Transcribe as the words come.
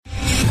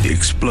The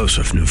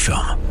explosive new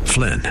film,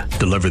 Flynn,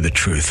 deliver the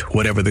truth,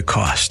 whatever the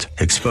cost,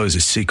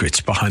 exposes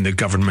secrets behind the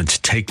government's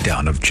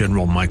takedown of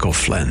General Michael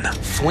Flynn.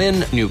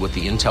 Flynn knew what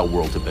the intel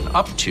world had been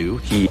up to.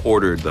 He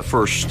ordered the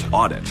first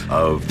audit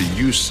of the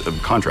use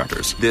of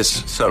contractors.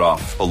 This set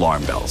off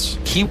alarm bells.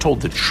 He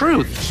told the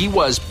truth. He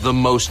was the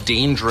most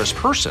dangerous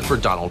person for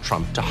Donald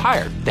Trump to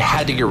hire. They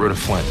had to get rid of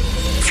Flynn.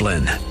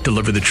 Flynn,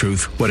 deliver the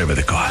truth, whatever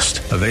the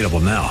cost. Available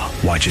now.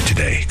 Watch it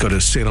today. Go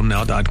to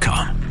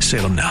salemnow.com.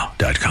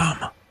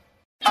 salemnow.com.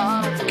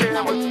 I don't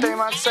care what they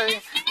might say.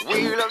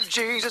 We love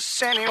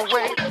Jesus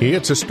anyway.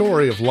 It's a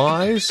story of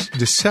lies,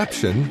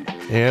 deception,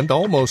 and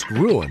almost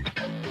ruin.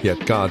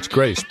 Yet God's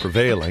grace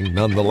prevailing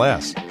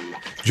nonetheless.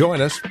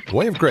 Join us,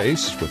 Way of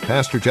Grace, with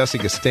Pastor Jesse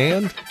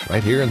Gistand,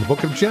 right here in the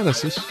book of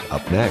Genesis,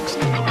 up next.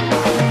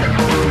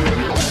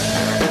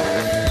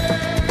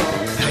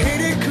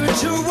 Lady,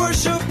 could you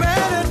worship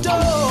and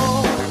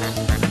adore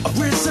a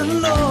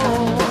risen Lord?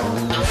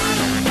 I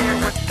don't care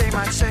what they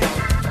might say.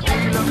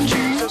 We love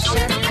Jesus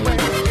anyway.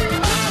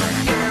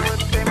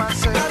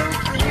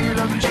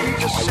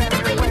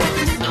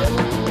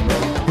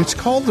 It's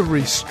called the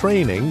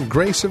restraining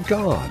grace of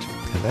God,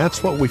 and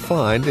that's what we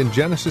find in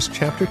Genesis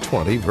chapter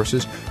 20,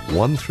 verses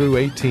 1 through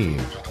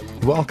 18.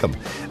 Welcome.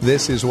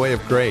 This is Way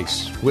of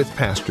Grace with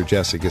Pastor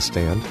Jesse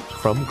Gistand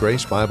from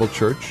Grace Bible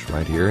Church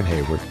right here in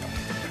Hayward.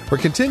 We're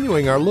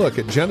continuing our look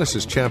at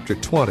Genesis chapter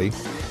 20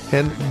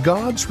 and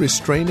God's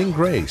restraining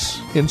grace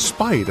in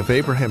spite of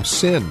Abraham's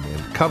sin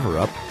and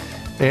cover-up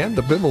and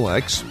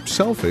Abimelech's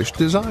selfish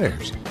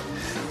desires.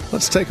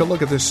 Let's take a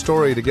look at this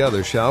story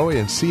together, shall we,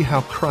 and see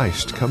how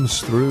Christ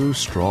comes through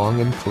strong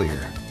and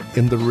clear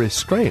in the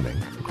restraining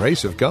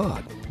grace of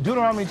God.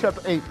 Deuteronomy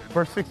chapter 8,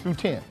 verse 6 through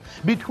 10.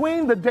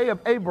 Between the day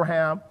of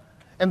Abraham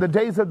and the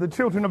days of the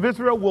children of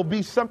Israel will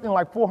be something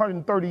like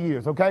 430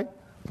 years, okay?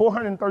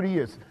 430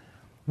 years.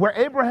 Where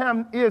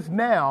Abraham is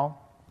now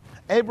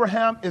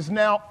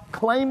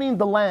claiming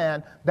the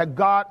land that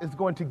God is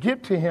going to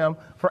give to him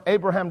for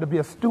Abraham to be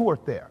a steward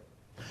there.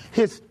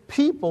 His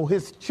people,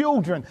 his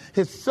children,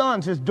 his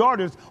sons, his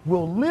daughters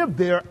will live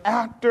there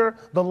after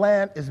the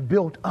land is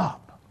built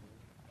up.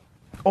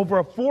 Over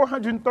a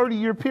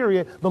 430-year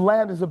period, the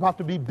land is about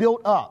to be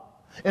built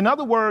up. In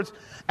other words,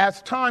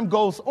 as time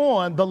goes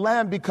on, the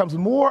land becomes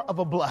more of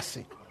a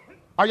blessing.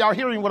 Are y'all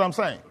hearing what I'm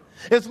saying?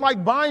 It's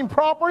like buying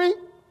property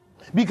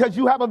because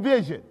you have a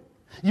vision.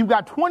 You've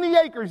got 20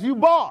 acres you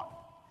bought.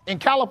 In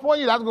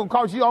California, that's going to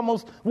cost you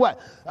almost,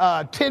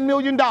 $10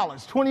 million,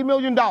 $20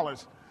 million.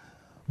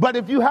 But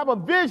if you have a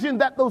vision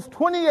that those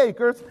 20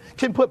 acres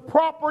can put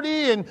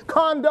property and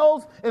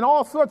condos and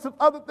all sorts of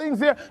other things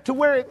there to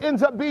where it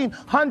ends up being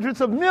hundreds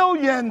of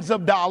millions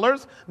of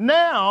dollars,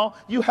 now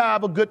you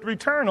have a good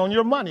return on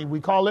your money.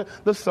 We call it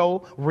the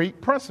sow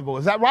reap principle.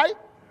 Is that right?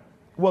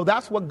 Well,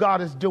 that's what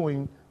God is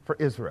doing for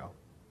Israel.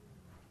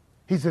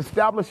 He's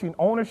establishing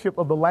ownership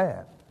of the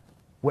land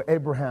with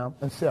Abraham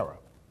and Sarah.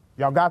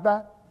 Y'all got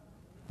that?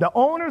 The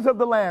owners of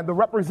the land, the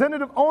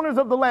representative owners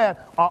of the land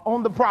are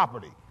on the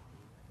property.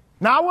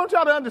 Now, I want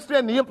y'all to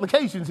understand the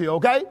implications here,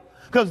 okay?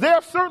 Because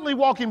they're certainly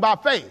walking by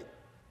faith.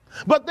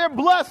 But they're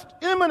blessed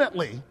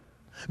imminently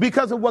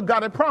because of what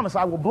God had promised.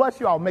 I will bless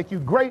you. I'll make you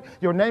great.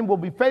 Your name will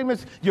be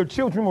famous. Your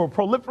children will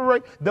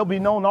proliferate. They'll be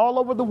known all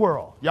over the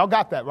world. Y'all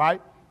got that,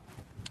 right?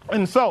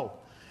 And so,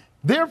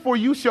 therefore,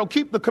 you shall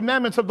keep the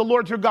commandments of the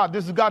Lord your God.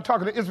 This is God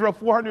talking to Israel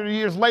 400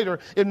 years later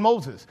in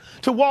Moses.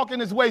 To walk in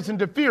his ways and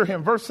to fear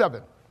him. Verse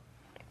 7.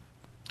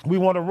 We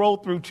want to roll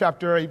through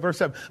chapter 8, verse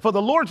 7. For the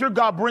Lord your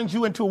God brings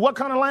you into what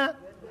kind of land?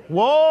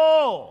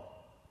 Whoa.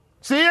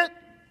 See it?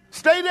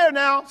 Stay there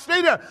now.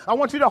 Stay there. I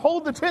want you to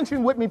hold the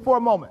tension with me for a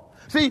moment.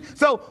 See,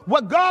 so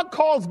what God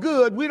calls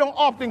good, we don't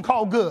often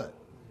call good.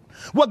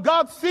 What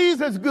God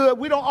sees as good,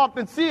 we don't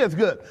often see as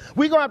good.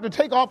 We're going to have to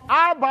take off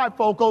our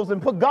bifocals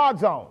and put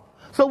God's on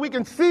so we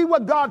can see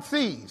what God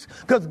sees.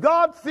 Because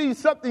God sees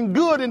something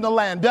good in the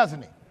land,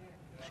 doesn't he?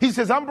 He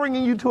says, I'm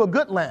bringing you to a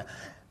good land,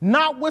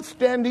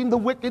 notwithstanding the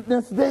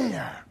wickedness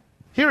there.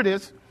 Here it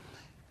is.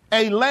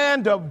 A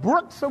land of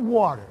brooks of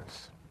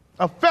waters,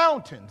 of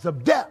fountains,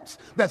 of depths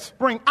that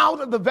spring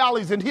out of the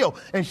valleys and hills.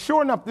 And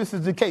sure enough, this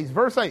is the case.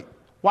 Verse 8,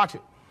 watch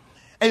it.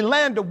 A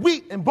land of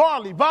wheat and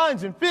barley,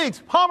 vines and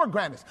figs,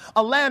 pomegranates.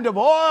 A land of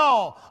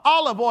oil,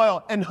 olive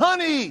oil, and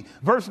honey.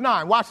 Verse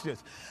 9, watch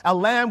this. A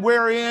land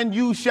wherein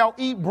you shall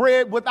eat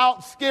bread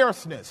without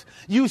scarceness.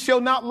 You shall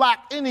not lack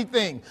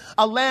anything.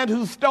 A land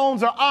whose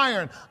stones are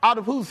iron, out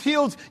of whose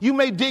hills you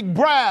may dig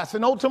brass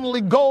and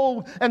ultimately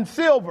gold and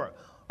silver.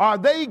 Are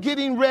they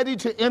getting ready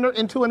to enter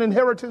into an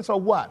inheritance or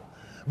what?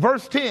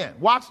 Verse 10,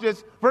 watch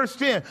this. Verse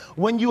 10,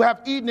 when you have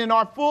eaten and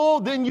are full,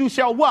 then you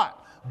shall what?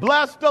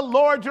 Bless the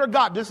Lord your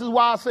God. This is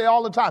why I say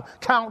all the time,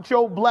 count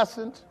your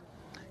blessings.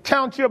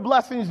 Count your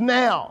blessings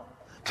now.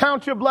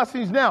 Count your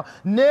blessings now.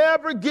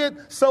 Never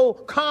get so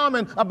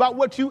common about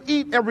what you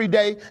eat every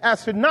day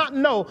as to not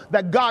know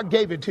that God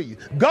gave it to you.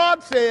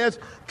 God says,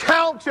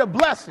 count your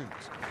blessings.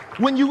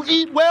 When you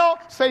eat well,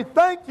 say,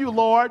 thank you,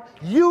 Lord.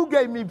 You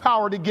gave me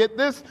power to get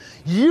this.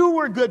 You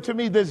were good to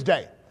me this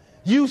day.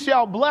 You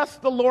shall bless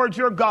the Lord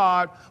your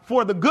God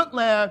for the good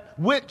land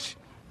which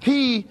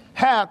he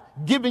hath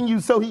given you.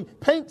 So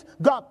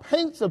God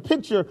paints a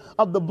picture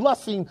of the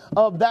blessing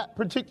of that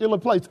particular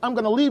place. I'm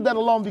going to leave that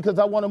alone because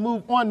I want to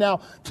move on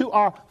now to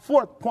our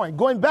fourth point.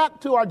 Going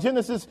back to our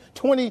Genesis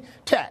 20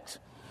 text.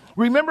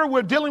 Remember,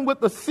 we're dealing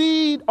with the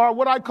seed, or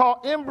what I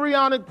call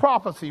embryonic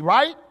prophecy,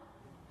 right?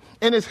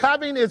 And it's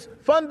having its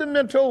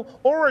fundamental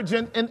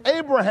origin in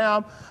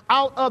Abraham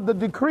out of the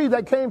decree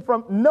that came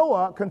from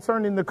Noah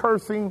concerning the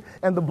cursing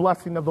and the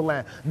blessing of the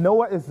land.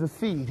 Noah is the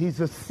seed. He's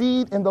the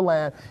seed in the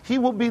land. He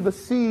will be the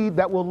seed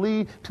that will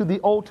lead to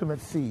the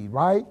ultimate seed,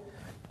 right?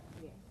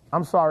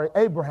 I'm sorry,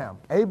 Abraham.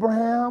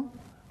 Abraham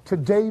to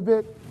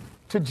David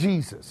to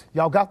Jesus.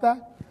 Y'all got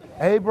that?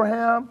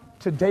 Abraham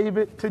to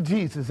David to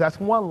Jesus. That's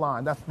one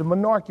line. That's the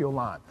monarchical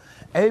line.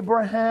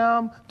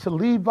 Abraham to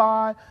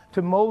Levi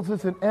to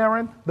Moses and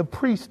Aaron, the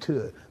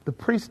priesthood. The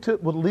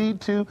priesthood would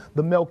lead to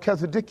the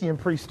Melchizedekian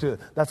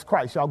priesthood. That's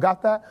Christ. Y'all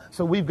got that?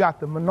 So we've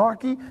got the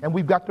monarchy and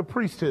we've got the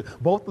priesthood.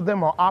 Both of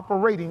them are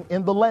operating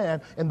in the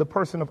land in the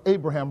person of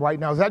Abraham right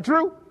now. Is that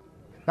true?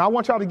 Now I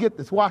want y'all to get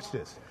this. Watch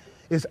this.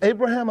 Is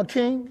Abraham a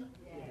king?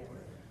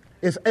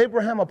 Is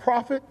Abraham a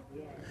prophet?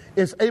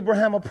 Is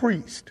Abraham a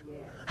priest?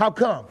 How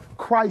come?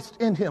 Christ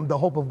in him, the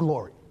hope of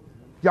glory.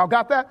 Y'all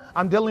got that?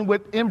 I'm dealing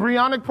with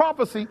embryonic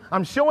prophecy.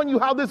 I'm showing you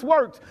how this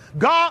works.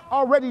 God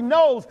already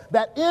knows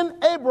that in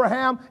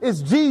Abraham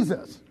is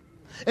Jesus.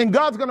 And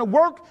God's going to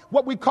work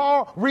what we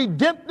call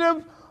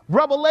redemptive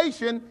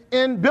revelation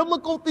in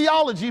biblical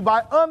theology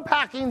by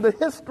unpacking the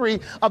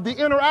history of the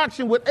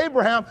interaction with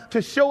Abraham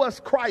to show us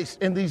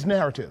Christ in these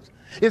narratives.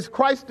 Is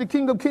Christ the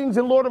King of Kings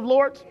and Lord of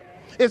Lords?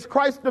 Is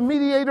Christ the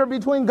mediator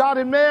between God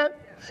and man?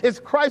 Is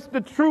Christ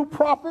the true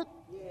prophet?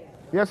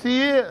 Yes,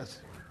 he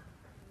is.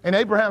 And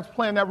Abraham's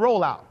playing that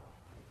role out.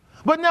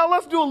 But now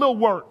let's do a little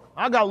work.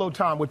 I got a little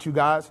time with you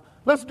guys.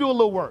 Let's do a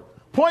little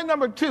work. Point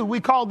number 2, we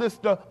call this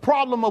the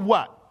problem of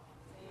what?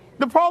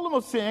 The problem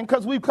of sin,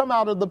 because we've come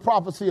out of the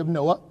prophecy of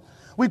Noah.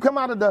 We've come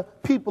out of the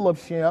people of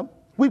Shem.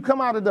 We've come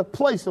out of the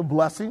place of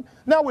blessing.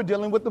 Now we're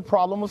dealing with the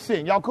problem of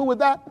sin. Y'all cool with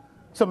that?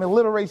 Some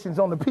alliterations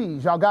on the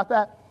P's. Y'all got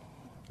that?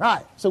 All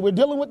right. So we're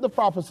dealing with the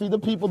prophecy, the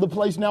people, the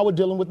place. Now we're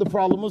dealing with the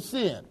problem of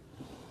sin.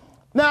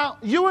 Now,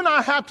 you and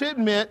I have to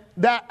admit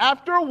that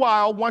after a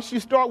while, once you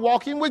start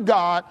walking with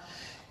God,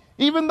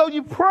 even though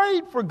you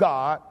prayed for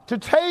God to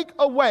take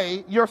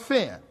away your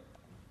sin.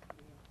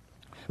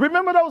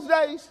 Remember those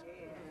days?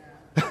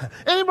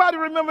 Anybody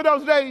remember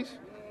those days?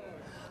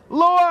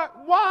 Lord,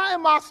 why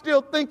am I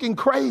still thinking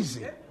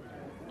crazy?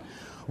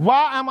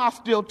 Why am I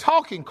still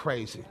talking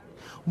crazy?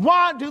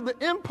 Why do the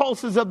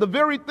impulses of the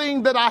very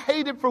thing that I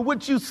hated for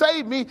which you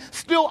saved me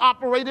still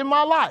operate in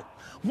my life?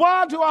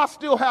 Why do I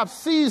still have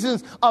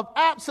seasons of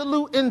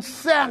absolute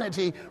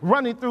insanity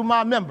running through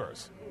my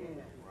members?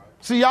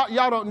 See,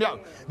 y'all don't know.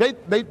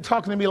 They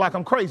talking to me like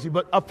I'm crazy,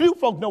 but a few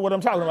folk know what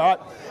I'm talking about.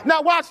 Right?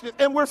 Now watch this,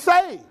 and we're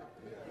saved.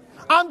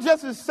 I'm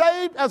just as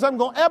saved as I'm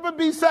going to ever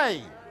be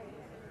saved.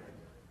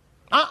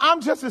 I'm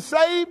just as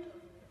saved.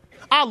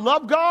 I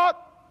love God.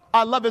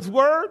 I love his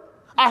word.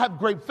 I have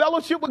great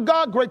fellowship with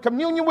God, great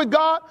communion with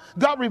God.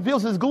 God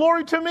reveals his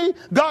glory to me.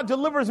 God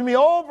delivers me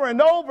over and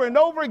over and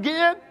over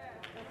again.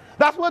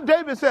 That's what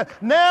David said.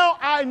 Now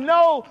I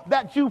know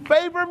that you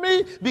favor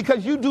me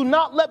because you do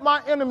not let my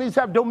enemies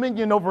have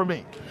dominion over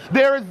me.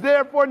 There is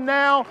therefore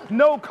now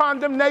no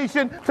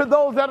condemnation to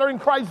those that are in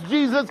Christ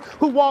Jesus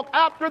who walk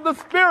after the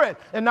Spirit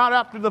and not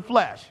after the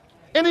flesh.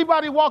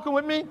 Anybody walking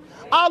with me?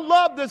 I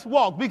love this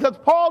walk because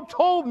Paul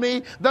told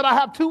me that I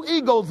have 2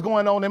 egos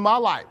going on in my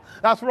life.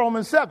 That's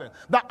Romans 7.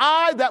 The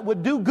I that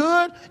would do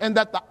good and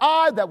that the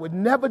I that would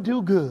never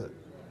do good.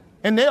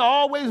 And they're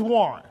always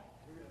warring.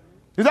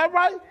 Is that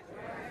right?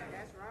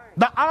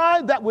 The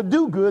I that would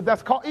do good,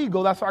 that's called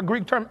ego. That's our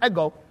Greek term,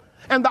 ego.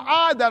 And the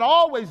I that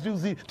always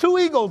does evil. 2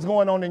 egos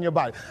going on in your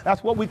body.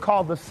 That's what we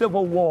call the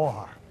civil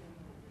war.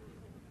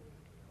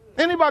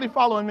 Anybody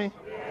following me?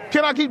 Yes.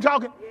 Can I keep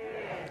talking?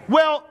 Yes.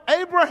 Well,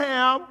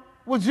 Abraham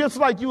was just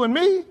like you and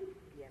me.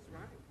 Yes,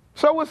 right.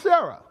 So was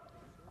Sarah.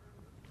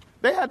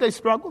 They had their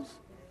struggles.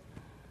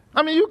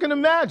 I mean, you can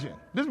imagine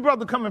this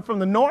brother coming from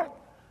the north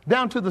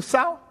down to the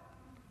south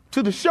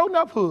to the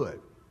show-nuff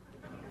hood.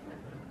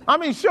 I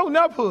mean,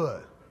 show-nuff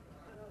hood.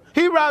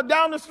 He rode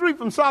down the street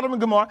from Sodom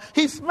and Gomorrah.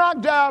 He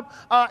smack dab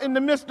in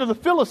the midst of the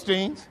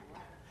Philistines.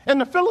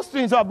 And the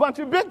Philistines are a bunch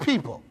of big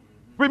people.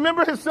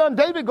 Remember his son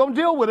David? Going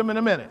to deal with him in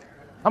a minute.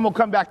 I'm going to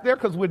come back there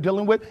because we're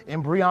dealing with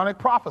embryonic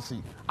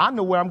prophecy. I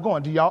know where I'm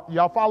going. Do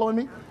y'all following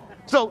me?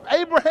 So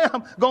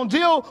Abraham going to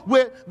deal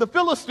with the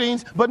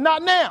Philistines, but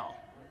not now.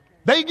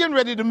 They getting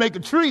ready to make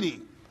a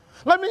treaty.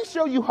 Let me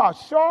show you how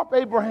sharp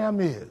Abraham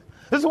is.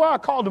 This is why I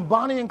called him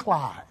Bonnie and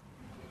Clyde.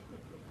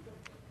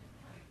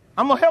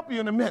 I'm going to help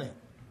you in a minute.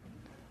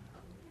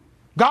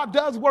 God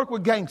does work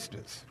with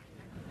gangsters.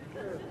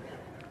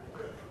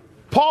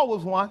 Paul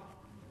was one.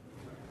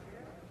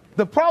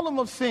 The problem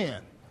of sin.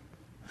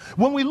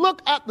 When we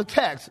look at the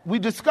text, we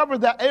discover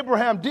that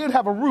Abraham did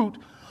have a root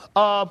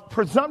of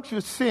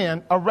presumptuous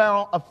sin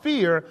around a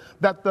fear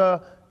that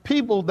the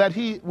people that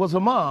he was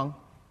among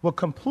were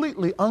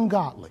completely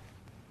ungodly.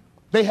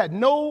 They had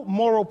no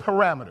moral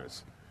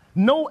parameters,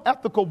 no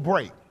ethical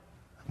break.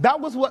 That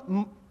was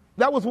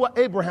what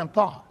Abraham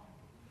thought.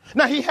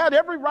 Now, he had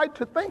every right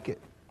to think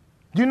it.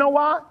 Do you know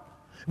why?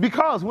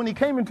 Because when he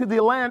came into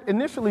the land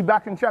initially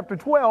back in chapter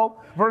 12,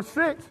 verse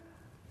 6,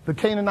 the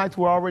Canaanites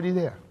were already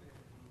there.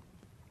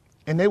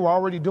 And they were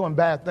already doing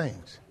bad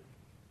things.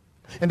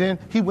 And then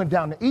he went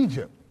down to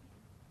Egypt.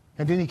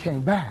 And then he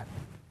came back.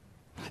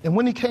 And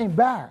when he came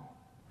back,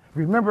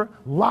 remember,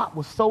 Lot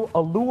was so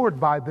allured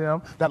by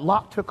them that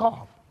Lot took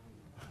off.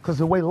 Because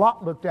the way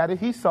Lot looked at it,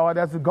 he saw it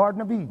as the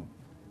Garden of Eden.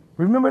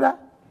 Remember that?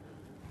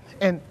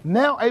 And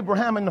now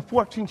Abraham in the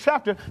 14th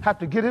chapter had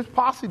to get his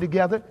posse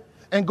together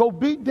and go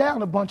beat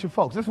down a bunch of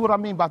folks. This is what I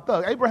mean by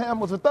thug. Abraham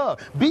was a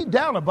thug. Beat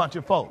down a bunch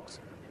of folks.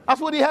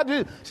 That's what he had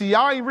to do. See,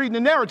 y'all ain't reading the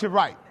narrative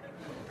right.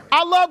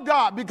 I love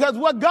God because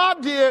what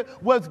God did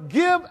was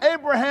give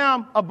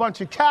Abraham a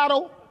bunch of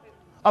cattle,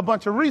 a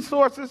bunch of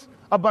resources,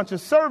 a bunch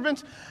of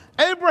servants.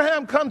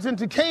 Abraham comes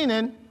into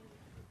Canaan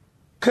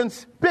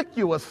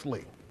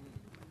conspicuously.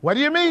 What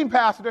do you mean,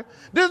 Pastor?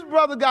 This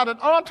brother got an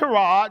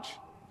entourage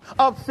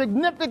of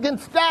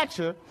significant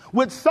stature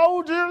with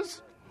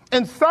soldiers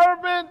and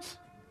servants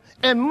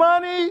and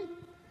money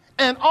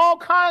and all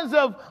kinds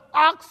of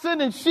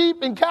oxen and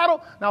sheep and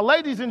cattle. Now,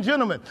 ladies and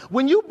gentlemen,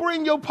 when you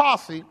bring your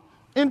posse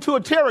into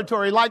a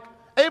territory like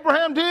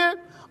Abraham did,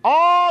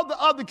 all the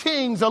other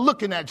kings are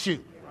looking at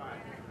you.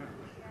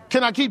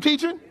 Can I keep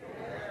teaching?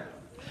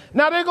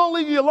 Now, they're going to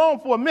leave you alone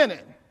for a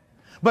minute,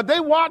 but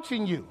they're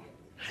watching you.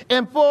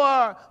 And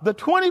for the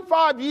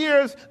 25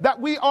 years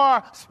that we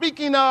are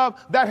speaking of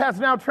that has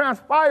now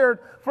transpired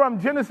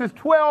from Genesis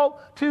 12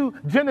 to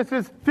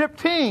Genesis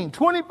 15,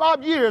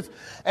 25 years,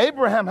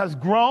 Abraham has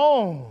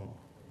grown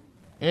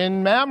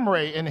in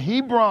Mamre, in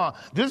Hebron.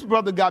 This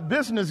brother got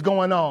business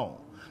going on.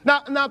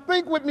 Now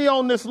think with me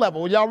on this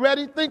level. Y'all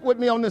ready? Think with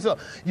me on this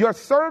level. Your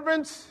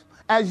servants,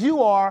 as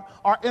you are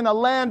in a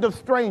land of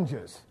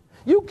strangers.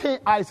 You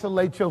can't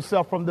isolate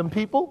yourself from them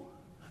people.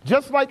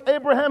 Just like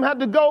Abraham had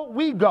to go,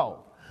 we go.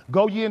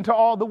 Go ye into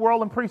all the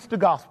world and preach the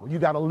gospel. You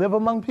got to live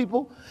among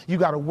people. You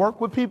got to work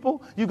with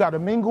people. You got to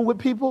mingle with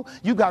people.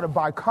 You got to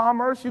buy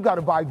commerce. You got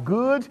to buy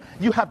goods.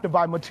 You have to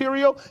buy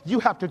material. You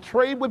have to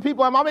trade with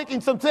people. Am I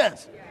making some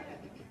sense?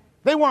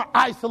 They weren't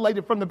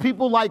isolated from the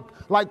people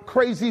like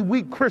crazy,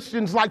 weak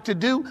Christians like to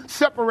do.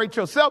 Separate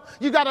yourself.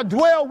 You got to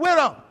dwell with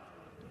them.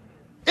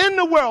 In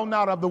the world,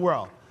 not of the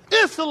world.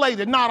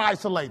 Insulated, not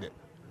isolated.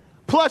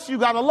 Plus, you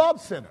got to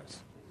love sinners.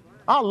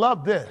 I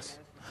love this.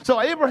 So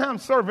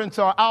Abraham's servants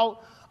are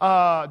out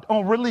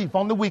on relief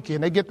on the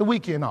weekend. They get the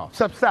weekend off.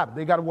 Except Sabbath,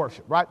 they got to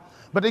worship, right?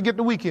 But they get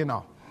the weekend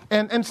off.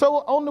 And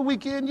so on the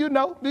weekend, you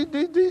know,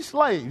 these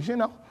slaves, you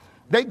know,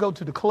 they go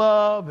to the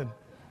club and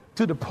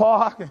to the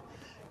park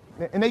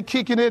and they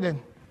kicking it.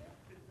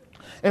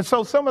 And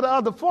so some of the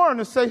other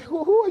foreigners say,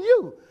 who are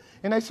you?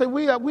 And they say,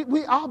 we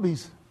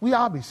Abi's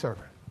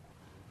servant.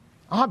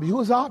 Abi, who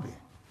is Abi?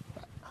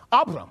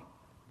 Abram.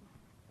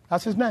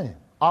 That's his name,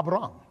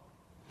 Abram.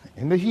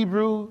 In the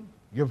Hebrew,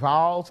 your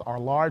vowels are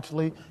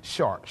largely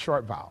short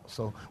vowels.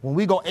 So when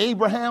we go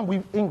Abraham,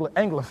 we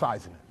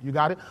anglicizing it. You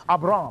got it?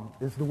 Abram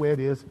is the way it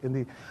is in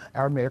the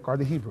Aramaic or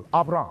the Hebrew.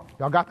 Abram.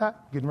 Y'all got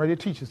that? Getting ready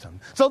to teach you something.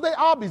 So they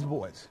Abi's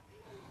boys.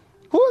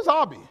 Who is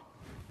Abi?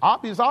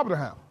 Abi is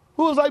Abraham.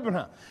 Who is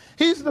Abraham?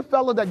 He's the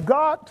fellow that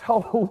God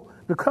told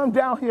to come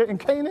down here in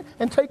Canaan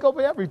and take over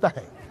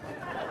everything.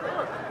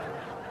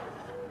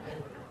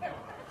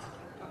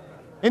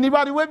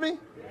 Anybody with me?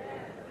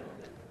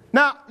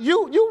 Now,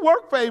 you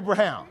work for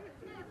Abraham.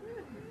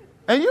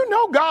 And you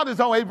know God is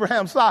on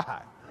Abraham's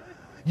side.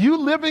 You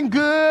living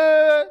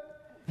good.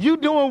 You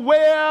doing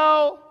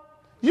well.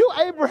 You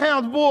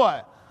Abraham's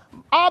boy.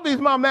 Abi's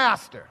my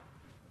master.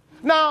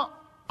 Now,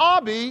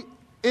 Abi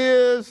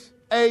is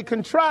a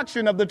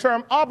contraction of the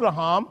term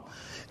Abraham.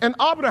 And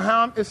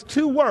Abraham is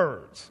two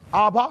words.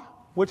 Abba,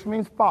 which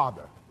means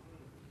father.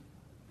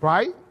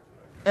 Right?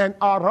 And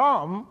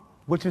Aram,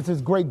 which is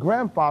his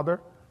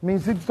great-grandfather,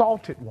 means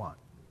exalted one.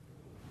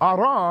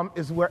 Aram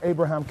is where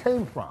Abraham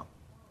came from.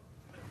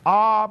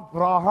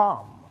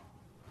 Abraham.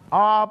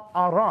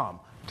 Aram.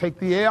 Take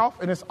the A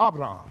off and it's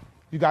Abraham.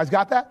 You guys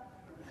got that?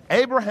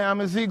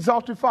 Abraham is the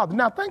exalted father.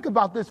 Now think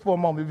about this for a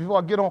moment before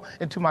I get on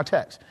into my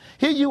text.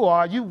 Here you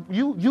are,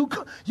 you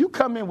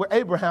come in with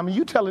Abraham and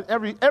you telling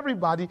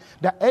everybody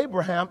that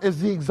Abraham is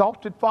the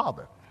exalted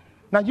father.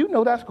 Now you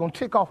know that's going to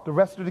tick off the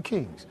rest of the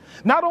kings.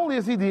 Not only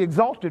is he the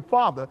exalted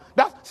father,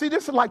 this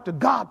is like the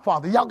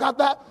Godfather. Y'all got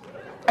that?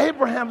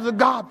 Abraham's the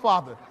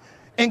Godfather.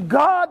 And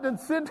God done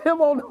sent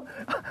Abraham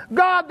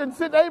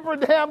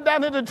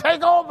down here to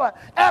take over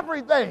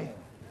everything.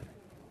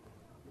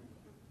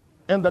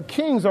 And the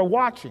kings are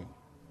watching.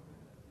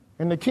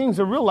 And the kings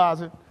are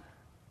realizing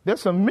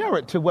there's some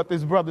merit to what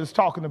this brother is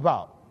talking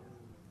about.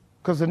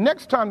 Because the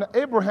next time that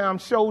Abraham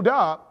showed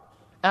up,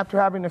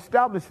 after having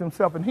established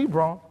himself in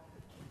Hebron,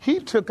 he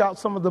took out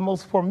some of the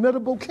most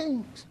formidable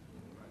kings,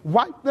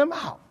 wiped them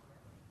out.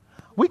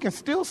 We can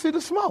still see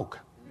the smoke.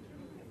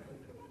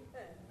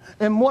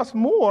 And what's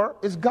more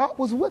is God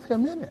was with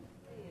him in it.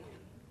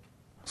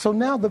 So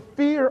now the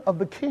fear of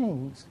the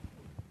kings,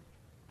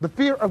 the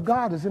fear of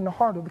God is in the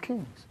heart of the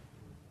kings.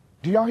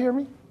 Do y'all hear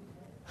me?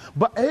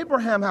 But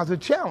Abraham has a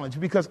challenge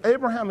because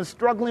Abraham is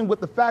struggling with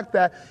the fact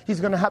that he's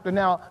going to have to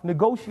now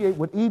negotiate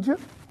with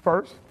Egypt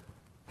first,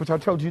 which I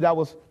told you that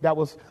was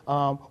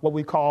what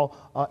we call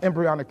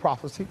embryonic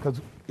prophecy,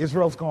 because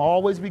Israel's going to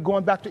always be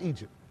going back to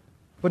Egypt.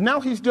 But now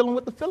he's dealing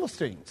with the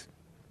Philistines,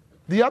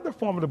 the other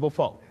formidable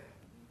foe,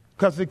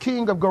 because the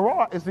king of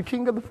Gerar is the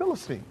king of the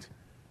Philistines.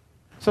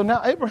 So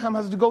now Abraham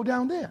has to go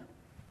down there.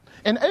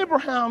 And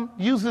Abraham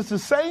uses the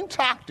same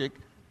tactic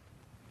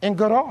in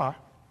Gerar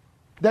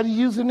that he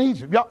used in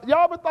Egypt.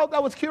 Y'all ever thought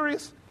that was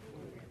curious?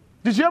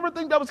 Did you ever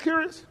think that was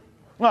curious?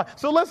 All right,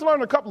 so let's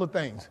learn a couple of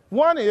things.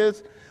 One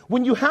is,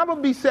 when you have a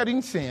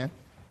besetting sin,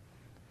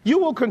 you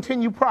will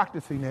continue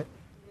practicing it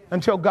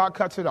until God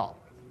cuts it off.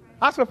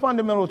 That's a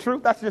fundamental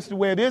truth. That's just the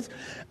way it is.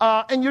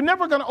 And you're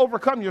never going to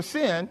overcome your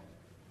sin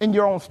in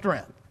your own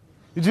strength.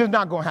 It's just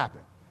not going to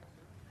happen.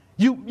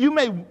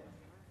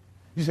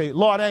 You say,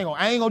 Lord, I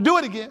ain't going to do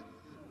it again.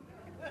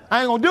 I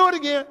ain't going to do it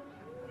again.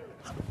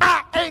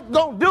 I ain't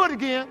going to do it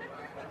again.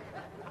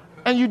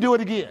 And you do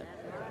it again.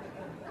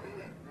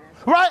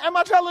 Right? Am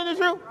I telling the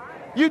truth?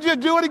 You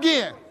just do it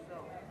again.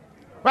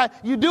 Right?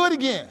 You do it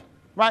again.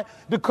 Right?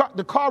 The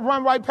car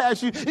run right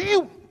past you.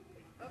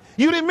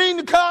 You didn't mean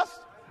to cuss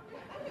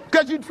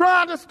because you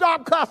tried to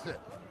stop cussing.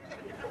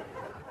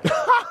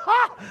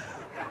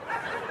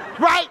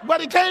 Right?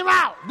 But it came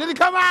out. Did it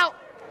come out?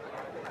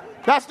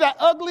 That's that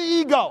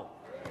ugly ego.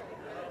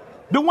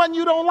 The one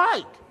you don't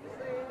like.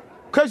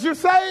 Because you're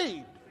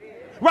saved.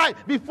 Right?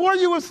 Before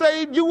you were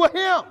saved, you were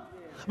him.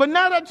 But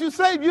now that you're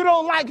saved, you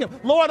don't like him.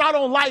 Lord, I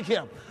don't like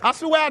him. That's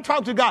the way I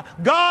talk to God.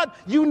 God,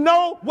 you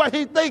know what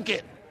he's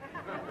thinking.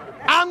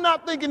 I'm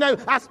not thinking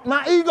that. That's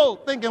my ego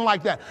thinking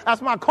like that.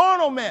 That's my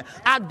carnal man.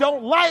 I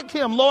don't like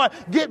him, Lord.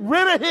 Get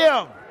rid of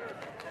him.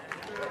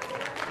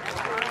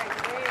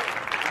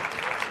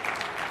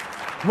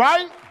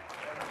 Right?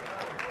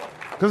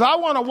 Because I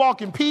want to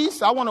walk in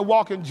peace. I want to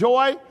walk in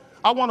joy.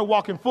 I want to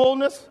walk in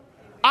fullness.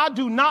 I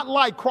do not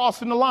like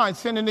crossing the line,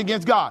 sinning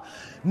against God.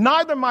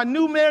 Neither my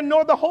new man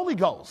nor the Holy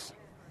Ghost,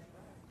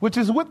 which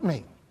is with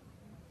me.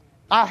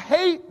 I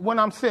hate when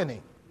I'm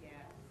sinning.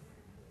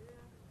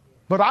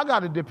 But I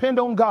got to depend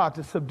on God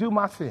to subdue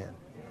my sin.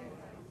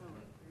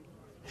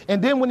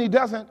 And then when he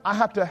doesn't, I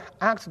have to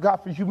ask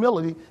God for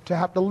humility to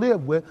have to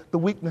live with the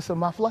weakness of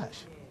my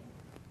flesh.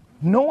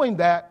 Knowing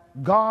that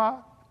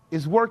God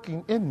is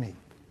working in me.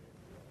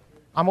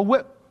 I'm a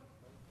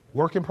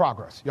work in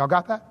progress. Y'all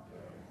got that?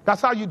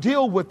 That's how you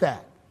deal with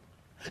that.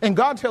 And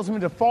God tells me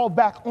to fall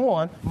back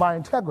on my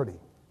integrity.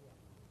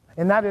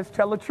 And that is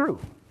tell the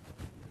truth.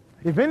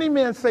 If any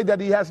man say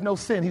that he has no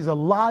sin, he's a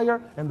liar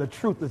and the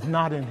truth is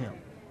not in him.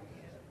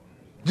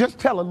 Just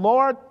tell him,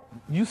 Lord,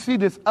 you see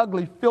this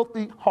ugly,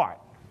 filthy heart.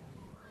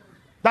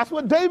 That's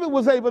what David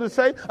was able to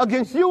say.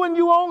 Against you and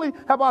you only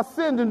have I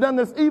sinned and done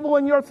this evil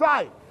in your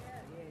sight.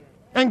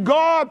 And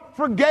God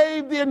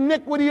forgave the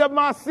iniquity of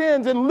my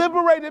sins and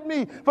liberated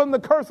me from the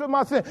curse of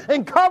my sin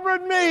and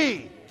covered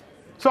me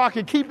so I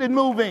could keep it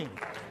moving.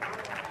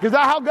 Is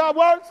that how God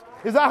works?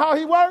 Is that how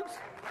he works?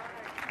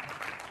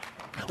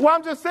 Well,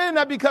 I'm just saying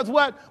that because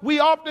what we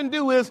often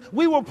do is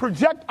we will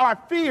project our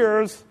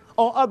fears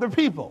on other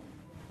people.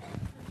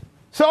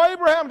 So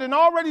Abraham had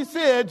already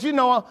said,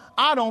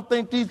 I don't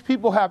think these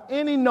people have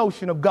any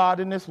notion of God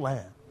in this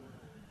land.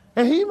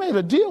 And he made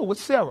a deal with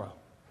Sarah.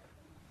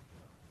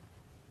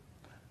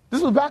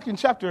 This was back in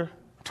chapter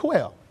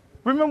 12.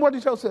 Remember what he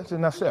told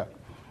Sarah?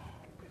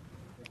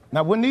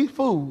 Now, when these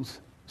fools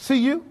see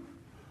you,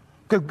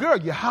 because, girl,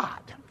 you're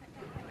hot.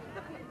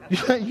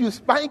 You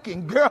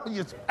spanking, girl,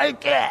 you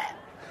spanking.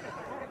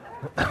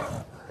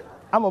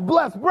 I'm a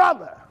blessed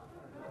brother.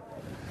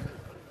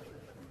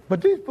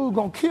 But these fools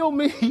going to kill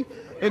me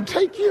and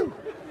take you.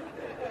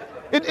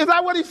 Is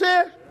that what he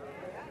said?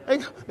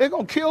 They're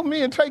going to kill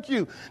me and take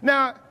you.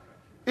 Now,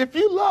 if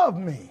you love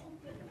me,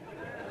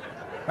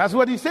 that's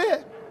what he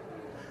said.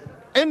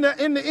 In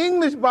the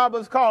English Bible,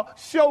 it's called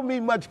show me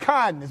much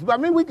kindness. But I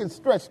mean, we can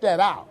stretch that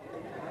out.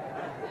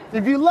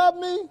 If you love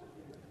me,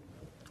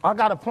 I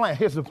got a plan.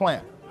 Here's the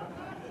plan.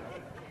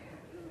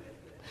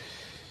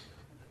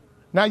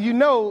 Now, you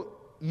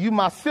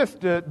my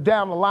sister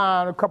down the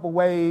line a couple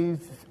ways,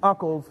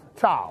 uncle's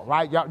child,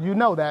 right? You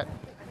know that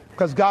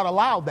because God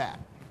allowed that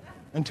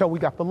until we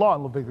got the law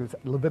in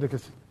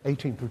Leviticus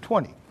 18 through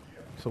 20.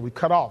 So we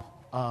cut off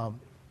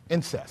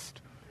incest.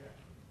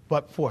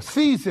 But for a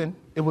season,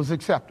 it was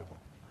acceptable.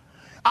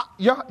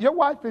 Your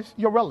wife is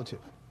your relative.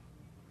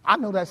 I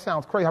know that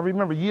sounds crazy. I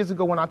remember years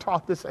ago when I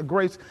taught this at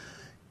Grace,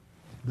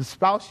 the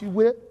spouse you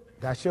with,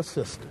 that's your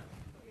sister.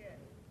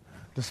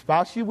 The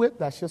spouse you with,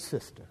 that's your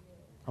sister.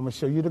 I'm going to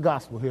show you the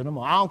gospel here in a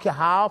moment. I don't care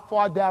how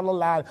far down the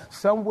line,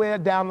 somewhere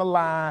down the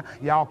line,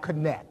 y'all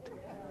connect.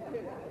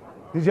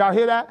 Did y'all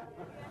hear that?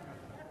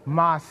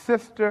 My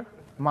sister,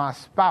 my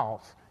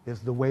spouse, is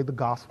the way the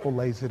gospel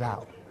lays it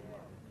out.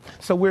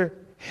 So we're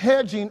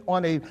hedging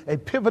on a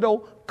pivotal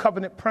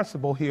covenant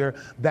principle here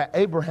that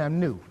Abraham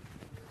knew.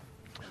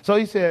 So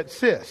he said,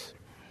 sis,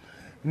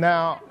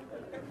 Now,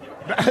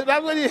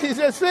 that's what he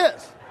just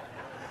says.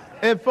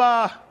 If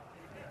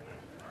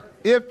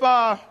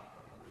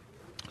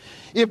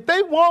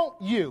they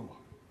want you,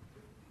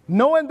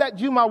 knowing that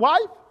you my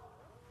wife,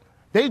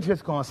 they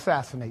just gonna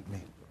assassinate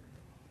me.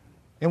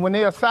 And when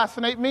they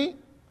assassinate me,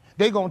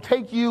 they gonna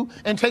take you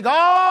and take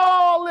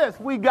all this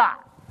we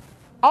got.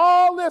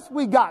 All this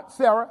we got,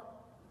 Sarah.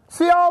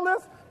 See all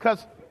this?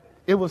 Because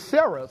it was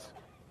Sarah's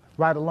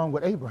right along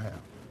with Abraham.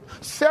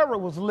 Sarah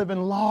was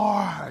living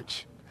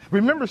large.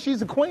 Remember,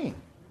 she's a queen.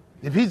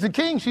 If he's a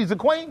king, she's a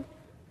queen.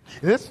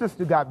 This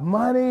sister got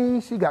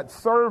money, she got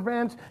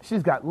servants,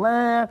 she's got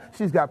land,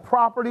 she's got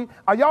property.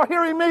 Are y'all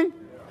hearing me?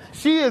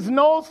 She is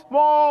no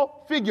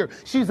small figure.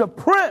 She's a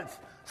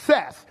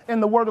princess in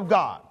the Word of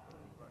God.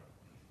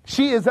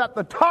 She is at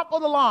the top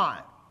of the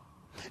line.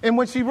 And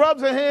when she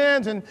rubs her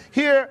hands and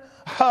hear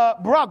her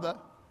brother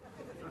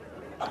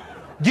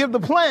give the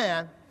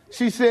plan,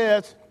 she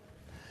says,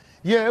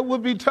 yeah, it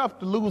would be tough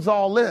to lose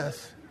all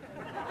this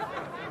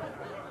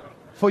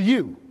for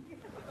you.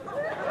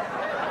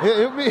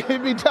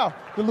 It'd be tough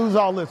to lose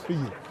all this for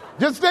you.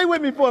 Just stay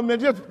with me for a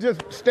minute.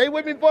 Just stay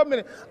with me for a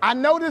minute. I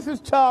know this is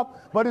tough,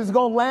 but it's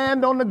going to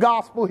land on the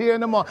gospel here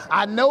in a moment.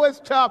 I know it's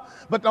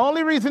tough, but the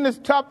only reason it's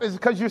tough is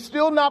because you're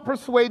still not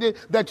persuaded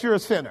that you're a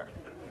sinner.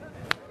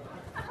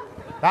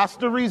 That's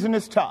the reason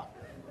it's tough.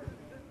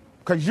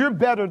 Because you're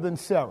better than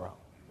Sarah,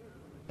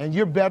 and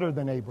you're better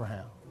than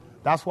Abraham.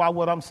 That's why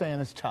what I'm saying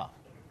is tough.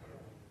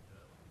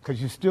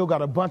 Because you still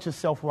got a bunch of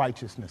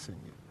self-righteousness in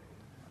you.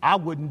 I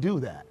wouldn't do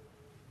that.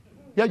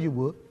 Yeah, you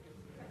would.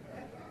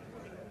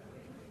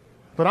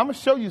 But I'm going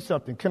to show you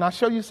something. Can I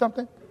show you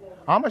something?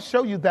 I'm going to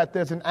show you that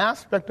there's an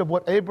aspect of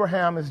what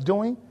Abraham is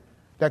doing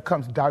that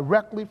comes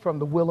directly from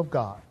the will of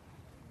God.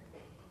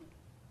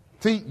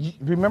 See,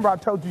 remember I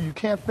told you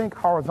can't think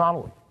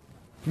horizontally.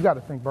 You got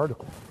to think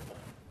vertically.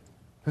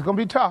 It's going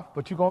to be tough,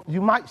 but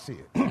you might see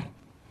it.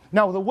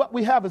 Now, what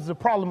we have is the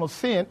problem of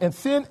sin, and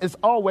sin is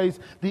always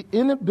the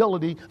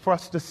inability for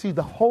us to see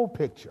the whole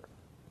picture.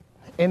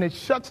 And it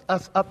shuts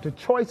us up to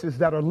choices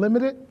that are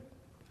limited,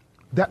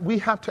 that we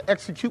have to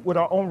execute with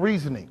our own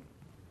reasoning.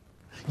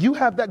 You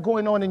have that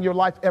going on in your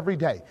life every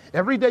day.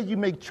 Every day you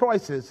make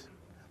choices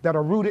that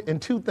are rooted in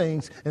two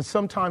things and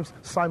sometimes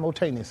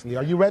simultaneously.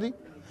 Are you ready?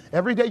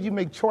 Every day you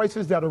make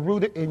choices that are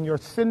rooted in your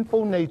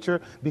sinful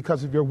nature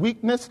because of your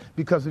weakness,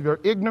 because of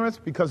your ignorance,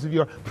 because of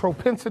your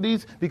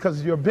propensities, because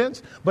of your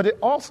bents, but it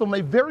also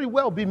may very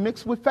well be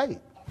mixed with faith.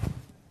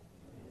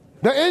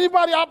 Now,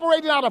 anybody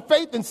operating out of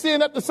faith and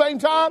sin at the same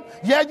time?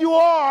 Yeah, you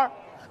are.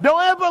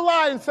 Don't ever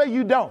lie and say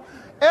you don't.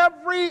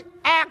 Every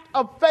act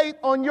of faith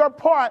on your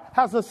part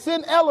has a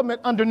sin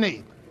element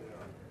underneath.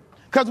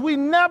 Because we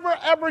never,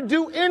 ever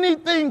do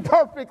anything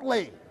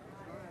perfectly.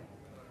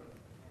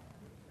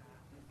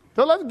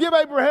 So let's give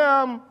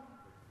Abraham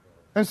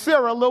and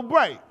Sarah a little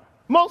break.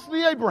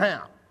 Mostly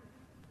Abraham.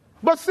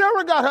 But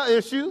Sarah got her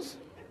issues.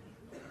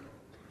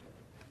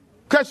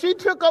 Because she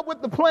took up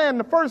with the plan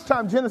the first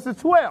time, Genesis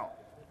 12.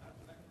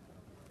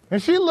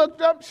 And she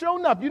looked up, sure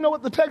enough, you know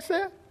what the text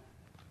said?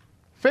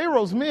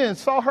 Pharaoh's men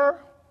saw her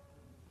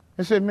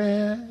and said,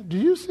 man, do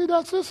you see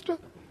that sister?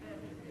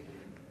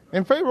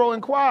 And Pharaoh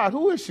inquired,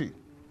 who is she?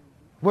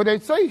 Well, they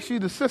say she's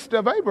the sister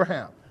of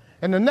Abraham.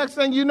 And the next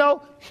thing you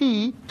know,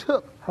 he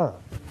took her.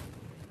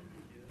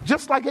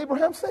 Just like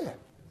Abraham said.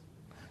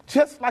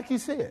 Just like he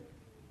said.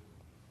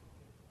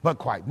 But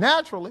quite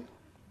naturally,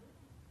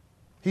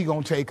 he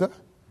gonna take her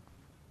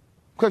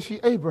because she's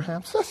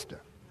Abraham's sister.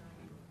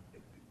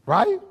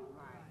 Right?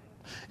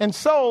 And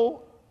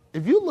so,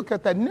 if you look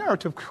at that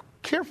narrative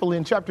carefully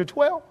in chapter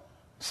 12,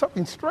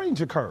 something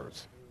strange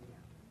occurs.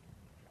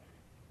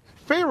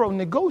 Pharaoh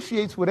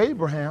negotiates with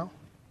Abraham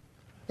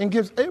and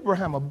gives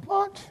Abraham a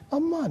bunch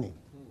of money,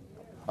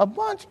 a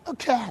bunch of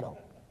cattle,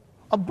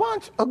 a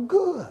bunch of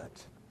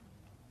goods.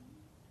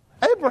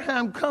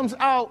 Abraham comes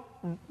out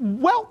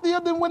wealthier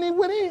than when he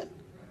went in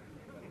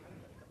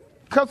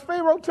because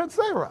Pharaoh took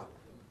Sarah.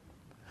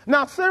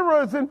 Now,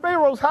 Sarah is in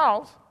Pharaoh's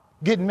house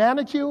getting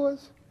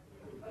manicures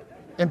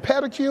and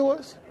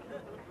pedicures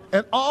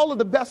and all of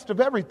the best of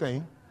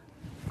everything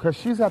because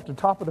she's at the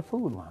top of the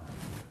food line.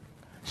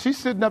 She's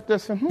sitting up there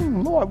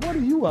saying, Lord, what are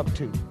you up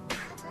to?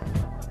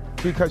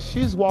 Because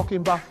she's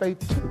walking by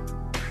faith too.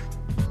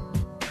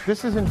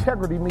 This is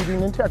integrity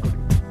meeting integrity.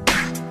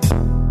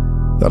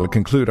 That'll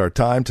conclude our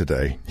time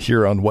today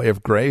here on Way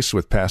of Grace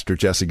with Pastor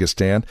Jesse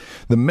Gastan,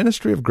 the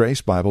Ministry of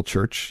Grace Bible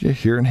Church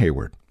here in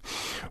Hayward.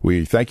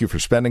 We thank you for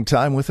spending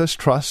time with us.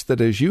 Trust that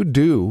as you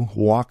do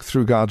walk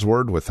through God's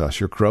Word with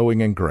us, you're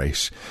growing in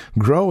grace,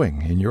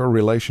 growing in your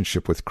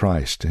relationship with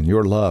Christ and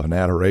your love and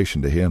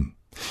adoration to Him.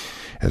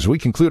 As we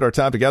conclude our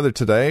time together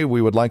today, we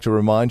would like to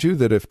remind you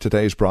that if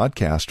today's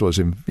broadcast was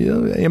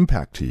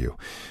impact to you,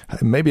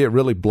 maybe it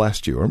really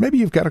blessed you, or maybe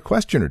you've got a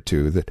question or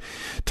two that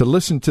to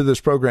listen to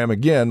this program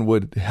again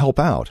would help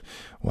out.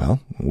 Well,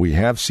 we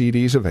have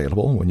CDs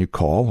available when you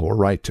call or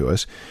write to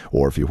us,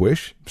 or if you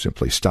wish,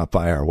 simply stop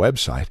by our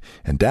website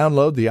and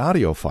download the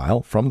audio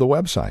file from the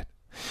website.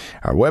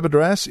 Our web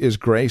address is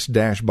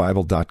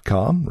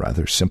grace-bible.com.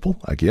 Rather simple.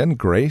 Again,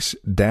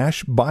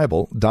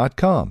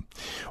 grace-bible.com.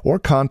 Or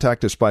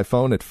contact us by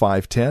phone at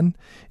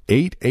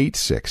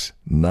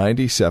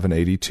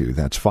 510-886-9782.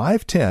 That's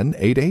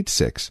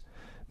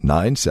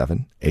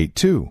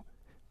 510-886-9782.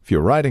 If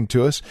you're writing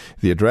to us,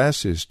 the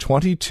address is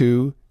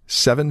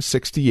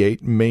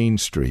 22768 Main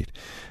Street.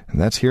 And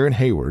that's here in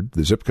Hayward.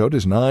 The zip code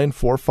is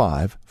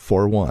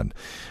 94541.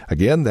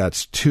 Again,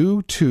 that's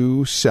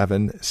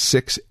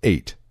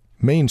 22768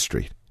 Main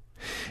Street.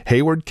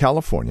 Hayward,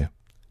 California,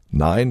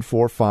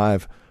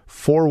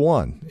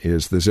 94541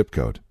 is the zip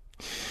code.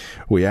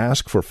 We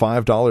ask for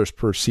 $5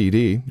 per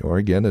CD, or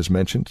again, as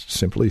mentioned,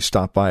 simply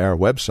stop by our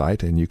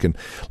website and you can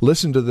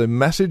listen to the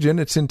message in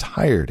its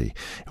entirety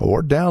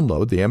or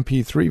download the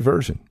MP3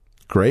 version,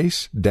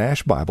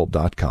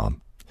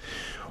 grace-bible.com.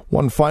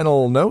 One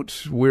final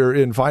note, we're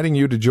inviting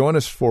you to join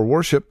us for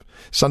worship.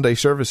 Sunday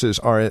services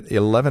are at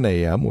 11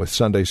 a.m. with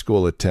Sunday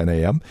school at 10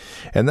 a.m.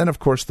 And then, of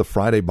course, the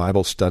Friday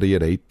Bible study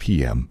at 8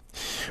 p.m.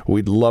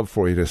 We'd love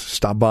for you to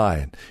stop by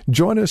and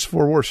join us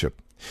for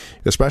worship,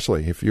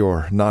 especially if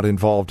you're not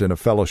involved in a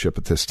fellowship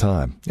at this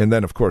time. And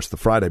then, of course, the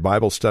Friday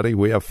Bible study,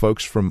 we have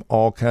folks from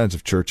all kinds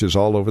of churches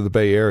all over the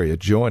Bay Area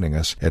joining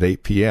us at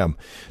 8 p.m.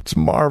 It's a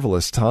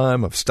marvelous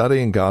time of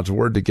studying God's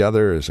Word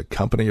together as a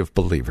company of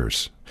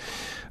believers.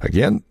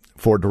 Again,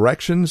 for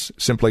directions,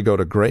 simply go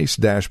to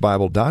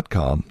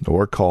grace-bible.com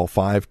or call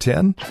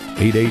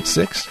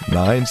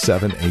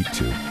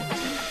 510-886-9782.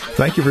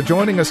 Thank you for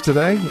joining us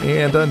today,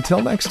 and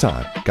until next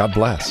time, God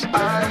bless.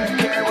 I don't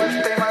care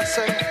what they might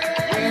say,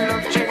 we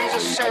love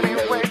Jesus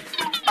anyway.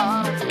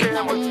 I don't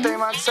care what they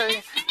might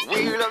say,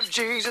 we love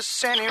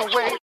Jesus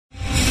anyway.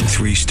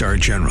 3-star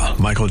General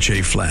Michael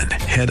J. Flynn,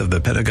 head of the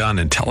Pentagon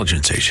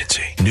Intelligence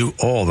Agency, knew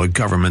all the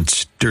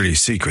government's dirty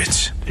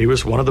secrets. He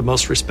was one of the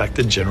most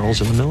respected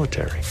generals in the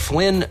military.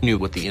 Flynn knew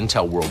what the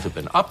intel world had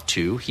been up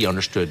to. He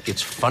understood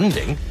its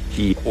funding.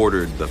 He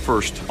ordered the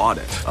first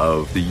audit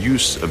of the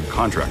use of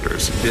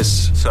contractors.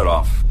 This set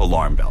off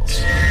alarm bells.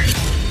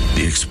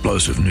 The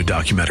explosive new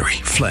documentary,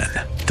 Flynn,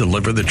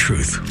 Deliver the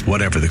Truth,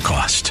 Whatever the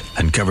Cost,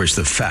 uncovers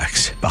the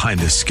facts behind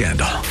this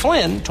scandal.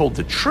 Flynn told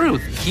the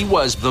truth. He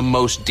was the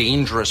most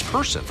dangerous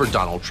person for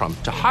Donald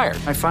Trump to hire.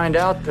 I find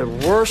out the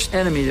worst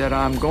enemy that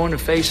I'm going to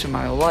face in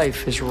my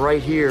life is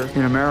right here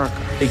in America.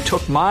 They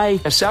took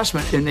my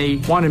assessment and they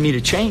wanted me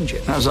to change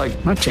it. And I was like,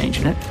 I'm not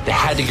changing it. They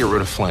had to get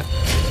rid of Flynn.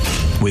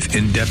 With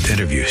in-depth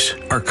interviews,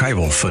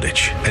 archival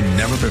footage, and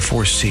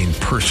never-before-seen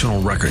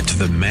personal records of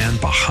the man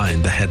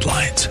behind the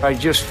headlines. I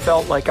just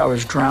felt like I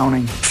was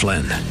drowning.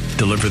 Flynn,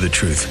 Deliver the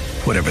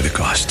Truth, Whatever the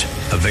Cost.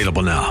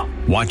 Available now.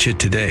 Watch it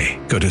today.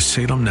 Go to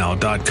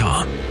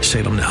salemnow.com.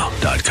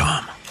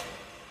 salemnow.com.